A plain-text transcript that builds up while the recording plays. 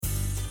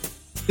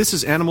This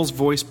is Animals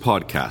Voice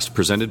Podcast,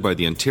 presented by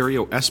the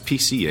Ontario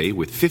SPCA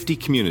with 50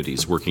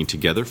 communities working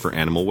together for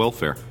animal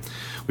welfare.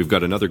 We've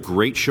got another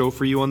great show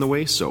for you on the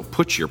way, so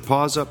put your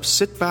paws up,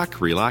 sit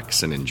back,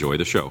 relax, and enjoy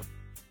the show.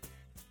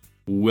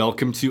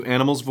 Welcome to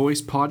Animals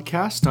Voice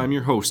Podcast. I'm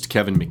your host,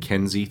 Kevin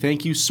McKenzie.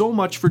 Thank you so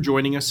much for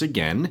joining us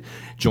again.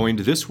 Joined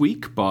this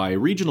week by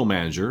Regional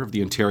Manager of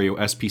the Ontario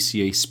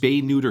SPCA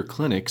Spay-Neuter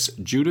Clinics,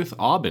 Judith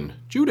Aubin.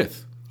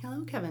 Judith.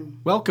 Hello, Kevin.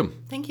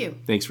 Welcome. Thank you.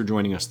 Thanks for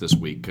joining us this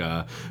week.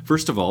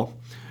 First of all,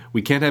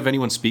 we can't have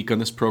anyone speak on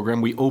this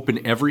program. We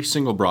open every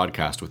single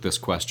broadcast with this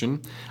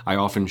question. I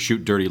often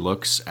shoot dirty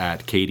looks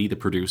at Katie, the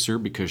producer,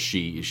 because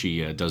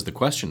she does the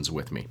questions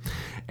with me.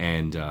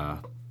 And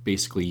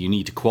basically, you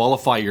need to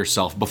qualify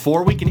yourself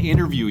before we can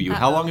interview you.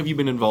 How long have you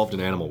been involved in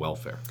animal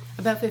welfare?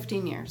 About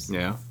 15 years.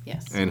 Yeah?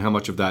 Yes. And how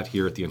much of that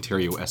here at the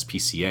Ontario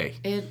SPCA?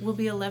 It will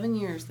be 11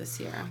 years this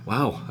year.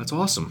 Wow, that's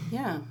awesome.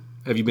 Yeah.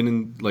 Have you been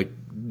in,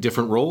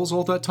 different roles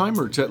all that time?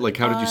 Or,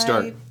 how did you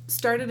start? I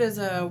started as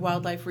a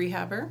wildlife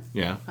rehabber.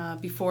 Yeah.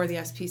 Before the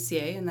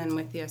SPCA, and then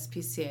with the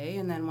SPCA,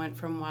 and then went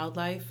from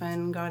wildlife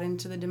and got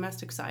into the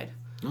domestic side.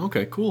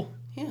 Okay, cool.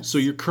 Yes. So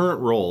your current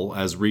role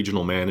as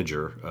regional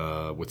manager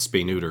with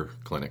Spay-Neuter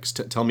Clinics,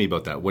 tell me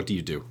about that. What do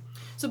you do?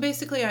 So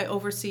basically, I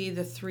oversee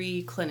the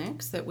 3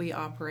 clinics that we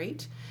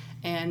operate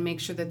and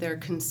make sure that they're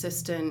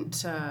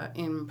consistent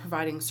in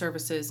providing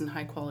services and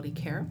high-quality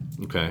care.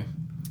 Okay.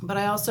 But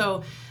I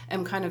also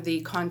am kind of the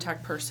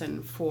contact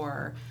person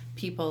for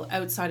people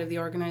outside of the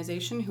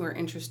organization who are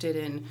interested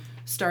in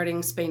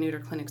starting spay-neuter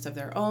clinics of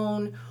their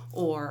own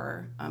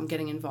or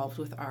getting involved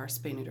with our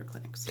spay-neuter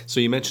clinics. So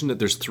you mentioned that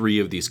there's 3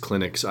 of these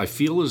clinics. I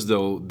feel as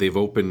though they've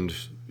opened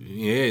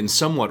in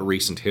somewhat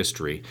recent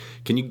history.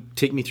 Can you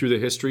take me through the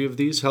history of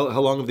these? How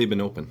long have they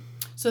been open?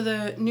 So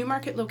the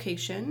Newmarket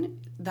location,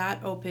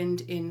 that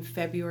opened in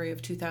February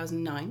of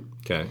 2009.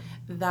 Okay.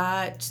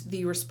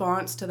 The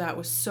response to that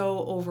was so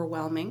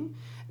overwhelming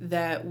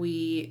that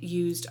we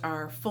used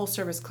our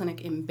full-service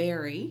clinic in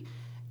Barrie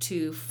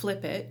to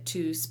flip it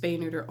to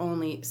spay-neuter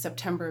only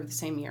September of the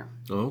same year.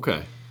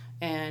 Okay.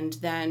 And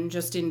then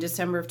just in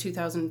December of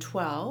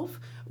 2012,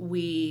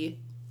 we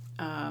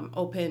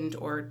opened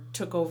or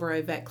took over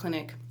a vet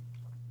clinic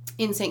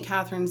in St.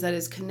 Catharines that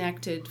is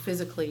connected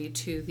physically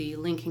to the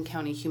Lincoln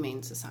County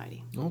Humane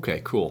Society. Okay,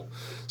 cool.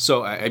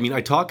 So,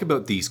 I talk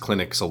about these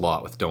clinics a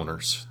lot with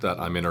donors that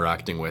I'm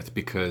interacting with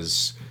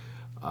because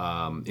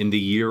in the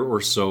year or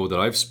so that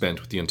I've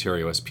spent with the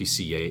Ontario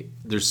SPCA,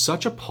 there's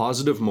such a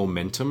positive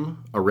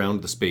momentum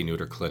around the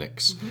spay-neuter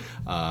clinics.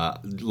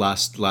 Mm-hmm.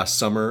 Last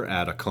summer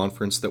at a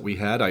conference that we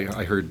had,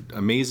 I heard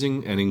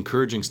amazing and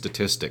encouraging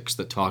statistics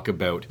that talk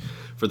about,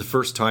 for the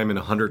first time in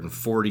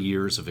 140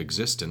 years of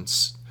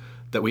existence,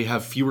 that we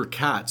have fewer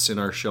cats in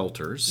our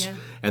shelters,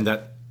 and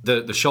that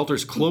the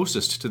shelters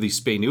closest to these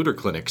spay-neuter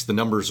clinics, the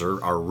numbers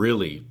are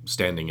really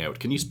standing out.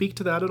 Can you speak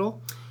to that at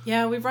all?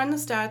 Yeah, we've run the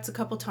stats a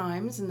couple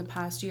times in the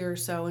past year or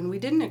so, and we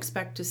didn't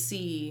expect to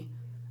see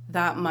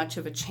that much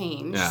of a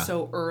change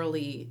so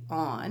early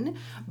on.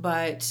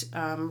 But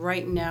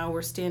right now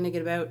we're standing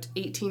at about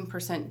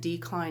 18%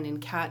 decline in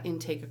cat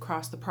intake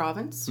across the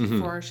province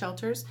for our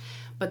shelters.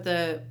 But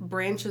the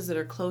branches that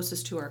are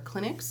closest to our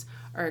clinics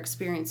are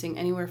experiencing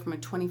anywhere from a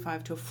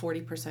 25 to a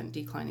 40%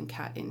 decline in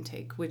cat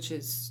intake, which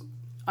is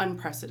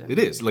unprecedented.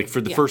 It is, for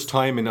the first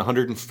time in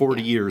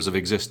 140 years of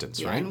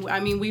existence, right?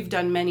 And we've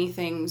done many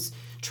things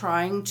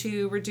trying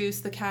to reduce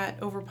the cat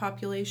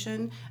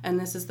overpopulation, and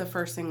this is the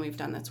first thing we've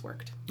done that's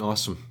worked.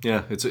 Awesome.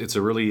 Yeah, it's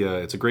a really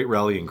it's a great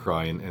rallying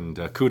cry,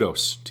 and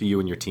kudos to you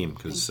and your team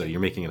because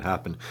you're making it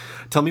happen.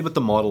 Tell me about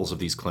the models of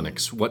these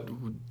clinics.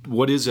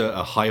 What is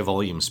a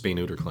high-volume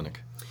spay-neuter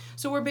clinic?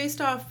 So we're based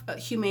off a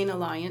Humane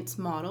Alliance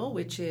model,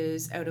 which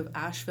is out of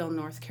Asheville,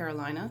 North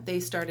Carolina. They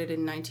started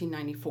in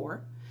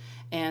 1994.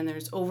 And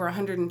there's over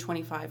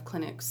 125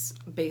 clinics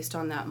based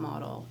on that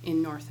model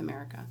in North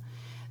America.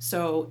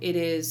 So it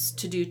is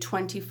to do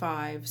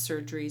 25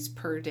 surgeries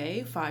per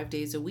day, 5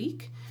 days a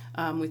week,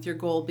 with your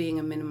goal being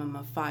a minimum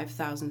of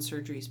 5,000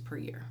 surgeries per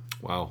year.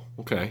 Wow,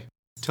 okay.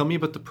 Tell me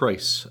about the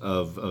price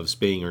of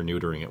spaying or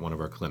neutering at one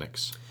of our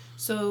clinics.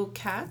 So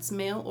cats,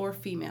 male or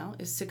female,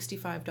 is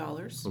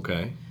 $65.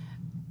 Okay.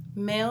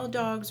 Male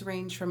dogs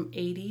range from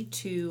 80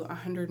 to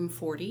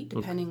 140,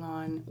 depending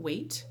on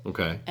weight.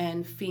 Okay.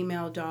 And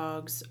female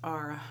dogs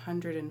are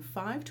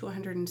 105 to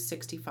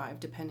 165,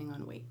 depending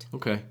on weight.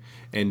 Okay.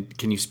 And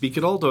can you speak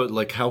at all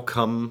to, how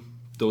come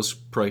those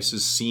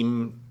prices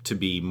seem to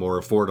be more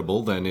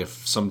affordable than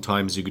if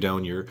sometimes you go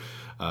down your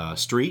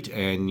street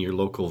and your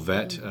local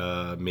vet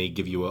may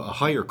give you a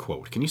higher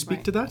quote? Can you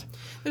speak to that?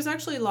 There's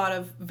actually a lot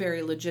of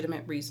very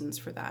legitimate reasons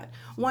for that.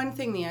 One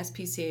thing, the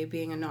SPCA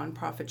being a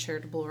nonprofit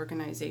charitable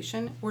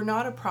organization, we're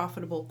not a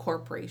profitable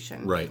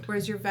corporation. Right.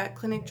 Whereas your vet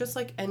clinic, just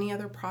like any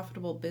other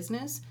profitable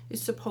business,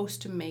 is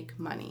supposed to make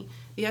money.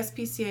 The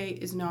SPCA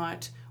is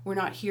not, we're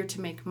not here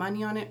to make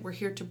money on it. We're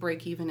here to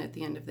break even at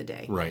the end of the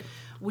day. Right.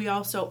 We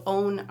also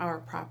own our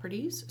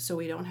properties, so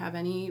we don't have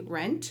any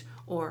rent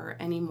or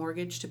any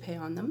mortgage to pay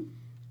on them.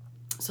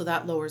 So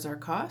that lowers our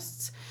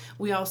costs.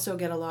 We also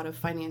get a lot of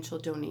financial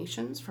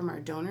donations from our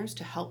donors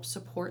to help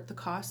support the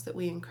costs that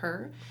we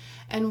incur.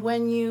 And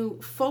when you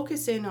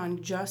focus in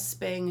on just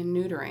spaying and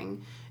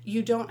neutering,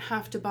 you don't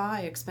have to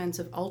buy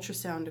expensive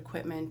ultrasound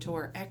equipment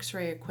or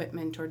x-ray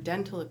equipment or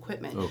dental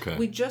equipment. Okay.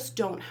 We just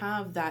don't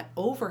have that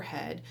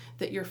overhead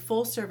that your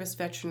full-service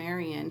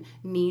veterinarian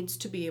needs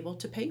to be able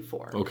to pay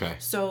for. Okay.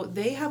 So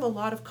they have a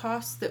lot of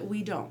costs that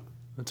we don't.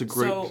 That's a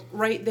great... So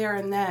right there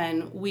and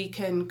then we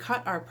can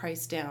cut our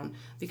price down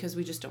because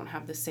we just don't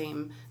have the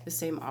same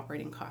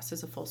operating costs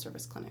as a full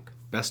service clinic.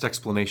 Best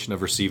explanation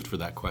I've received for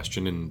that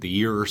question in the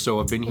year or so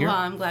I've been here. Well,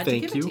 I'm glad to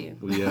give it to you.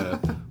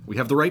 We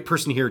have the right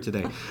person here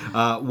today.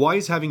 Why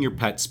is having your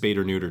pet spayed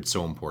or neutered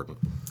so important?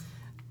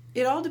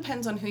 It all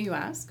depends on who you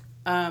ask.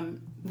 The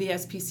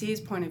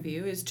SPCA's point of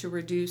view is to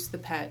reduce the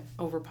pet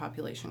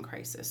overpopulation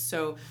crisis.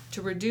 So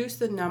to reduce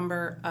the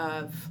number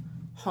of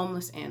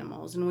homeless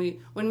animals. And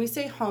when we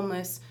say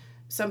homeless,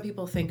 some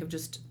people think of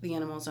just the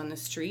animals on the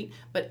street,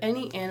 but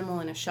any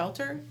animal in a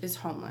shelter is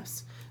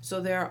homeless.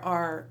 So there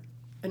are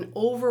an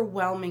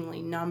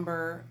overwhelmingly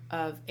number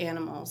of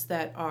animals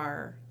that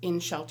are in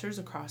shelters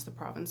across the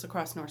province,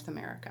 across North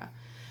America.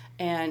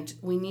 And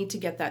we need to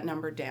get that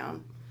number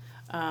down.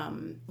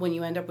 When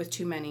you end up with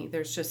too many,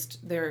 there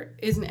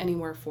isn't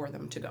anywhere for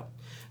them to go.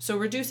 So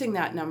reducing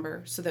that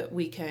number so that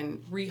we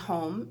can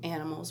rehome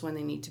animals when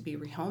they need to be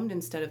rehomed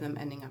instead of them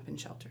ending up in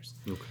shelters.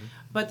 Okay.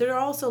 But there are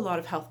also a lot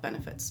of health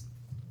benefits.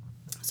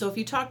 So if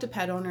you talk to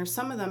pet owners,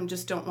 some of them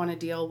just don't want to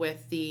deal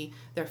with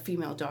their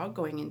female dog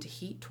going into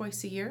heat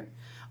twice a year,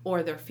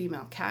 or their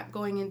female cat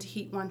going into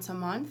heat once a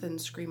month and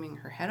screaming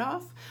her head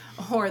off,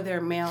 or their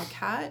male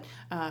cat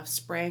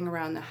spraying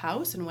around the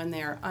house, and when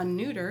they are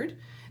unneutered,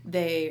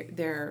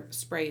 their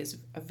spray is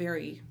a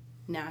very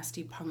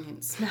nasty,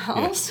 pungent smell.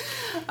 Yes.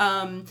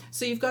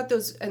 So you've got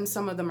those, and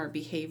some of them are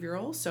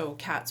behavioral. So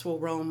cats will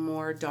roam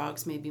more,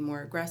 dogs may be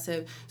more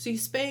aggressive. So you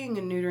spaying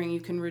and neutering,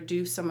 you can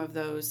reduce some of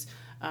those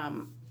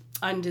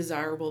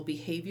undesirable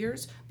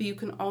behaviors, but you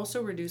can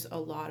also reduce a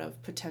lot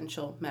of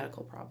potential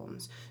medical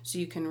problems. So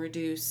you can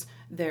reduce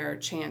their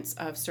chance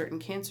of certain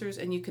cancers,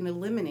 and you can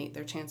eliminate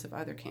their chance of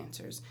other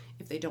cancers.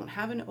 If they don't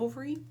have an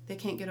ovary, they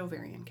can't get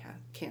ovarian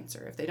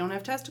cancer. If they don't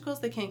have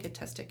testicles, they can't get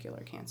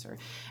testicular cancer.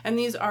 And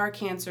these are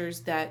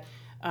cancers that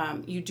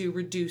you do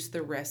reduce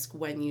the risk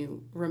when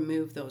you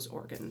remove those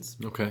organs.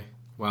 Okay.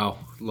 Wow,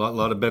 a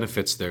lot of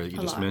benefits there that you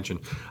just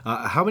mentioned.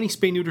 How many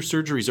spay-neuter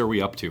surgeries are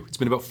we up to? It's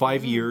been about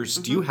 5 years.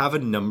 Do you have a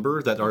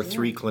number that our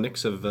 3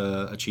 clinics have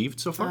achieved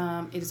so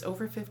far? It is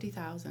over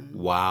 50,000.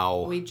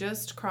 Wow. We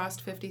just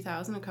crossed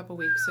 50,000 a couple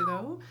weeks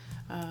ago.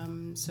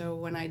 So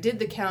when I did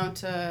the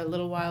count a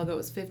little while ago, it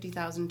was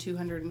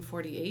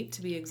 50,248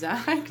 to be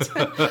exact.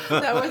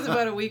 That was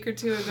about a week or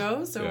two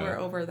ago, so we're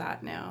over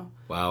that now.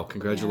 Wow,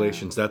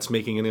 congratulations. Yeah. That's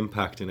making an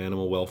impact in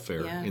animal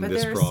welfare in this province. But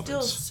there are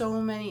still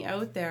so many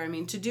out there. I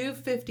mean, to do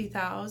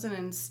 50,000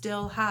 and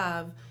still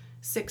have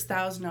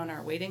 6,000 on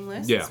our waiting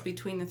list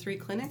between the 3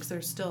 clinics,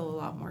 there's still a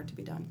lot more to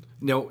be done.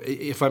 Now,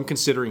 if I'm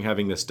considering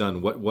having this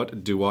done,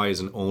 what do I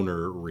as an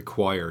owner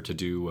require to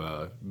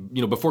do,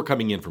 before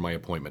coming in for my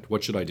appointment?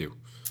 What should I do?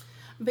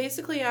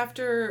 Basically,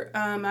 after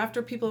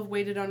people have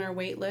waited on our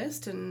wait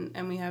list,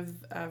 and we have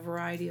a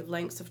variety of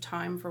lengths of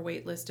time for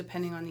wait list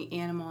depending on the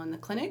animal in the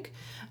clinic,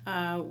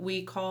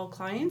 we call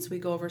clients, we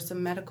go over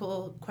some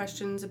medical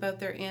questions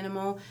about their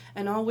animal,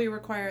 and all we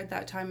require at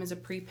that time is a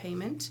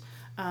prepayment,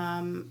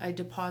 a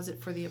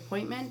deposit for the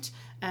appointment,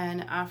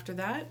 and after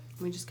that,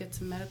 we just get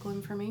some medical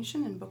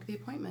information and book the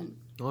appointment.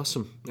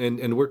 Awesome.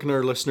 And where can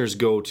our listeners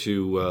go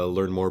to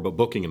learn more about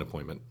booking an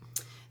appointment?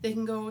 They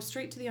can go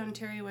straight to the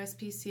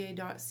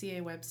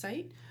OntarioSPCA.ca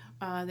website.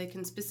 They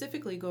can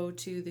specifically go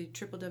to the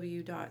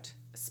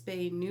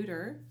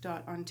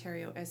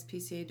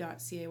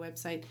www.spayneuter.ontariospca.ca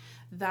website.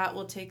 That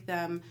will take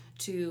them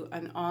to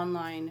an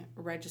online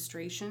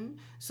registration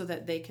so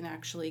that they can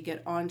actually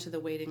get onto the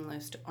waiting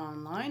list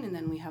online, and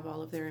then we have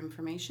all of their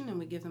information and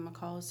we give them a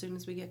call as soon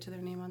as we get to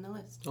their name on the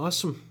list.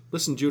 Awesome.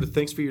 Listen, Judith,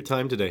 thanks for your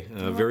time today.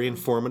 Very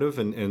informative,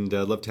 and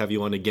I'd love to have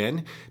you on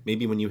again,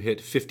 maybe when you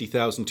hit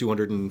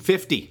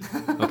 50,250.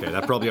 Okay,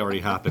 that probably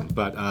already happened,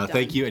 but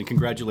thank you, and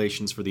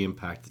congratulations for the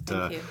impact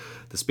that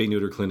the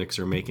spay-neuter clinics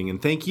are making.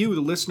 And thank you,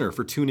 the listener,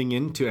 for tuning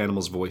in to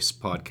Animals Voice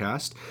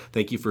podcast.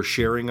 Thank you for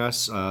sharing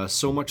us.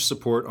 So much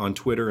support on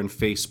Twitter and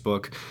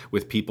Facebook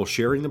with people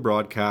sharing the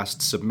broadcast,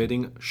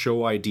 submitting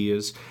show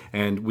ideas,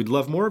 and we'd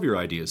love more of your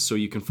ideas. So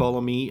you can follow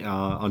me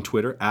on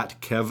Twitter at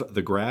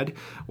KevTheGrad,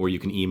 or you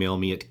can email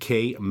me at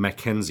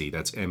kmackenzie,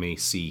 that's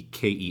MacKenzie,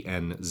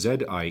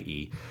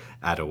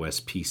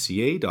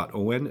 @ospca.on.ca.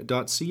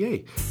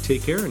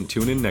 Take care and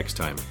tune in next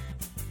time.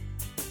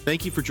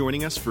 Thank you for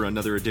joining us for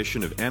another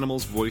edition of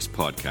Animals Voice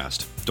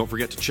Podcast. Don't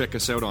forget to check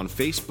us out on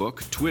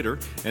Facebook, Twitter,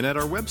 and at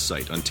our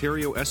website,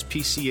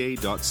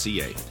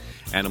 ontariospca.ca.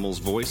 Animals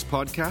Voice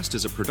Podcast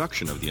is a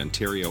production of the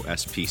Ontario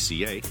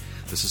SPCA.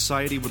 The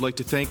Society would like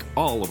to thank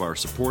all of our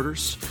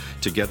supporters.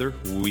 Together,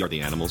 we are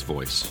the Animals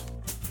Voice.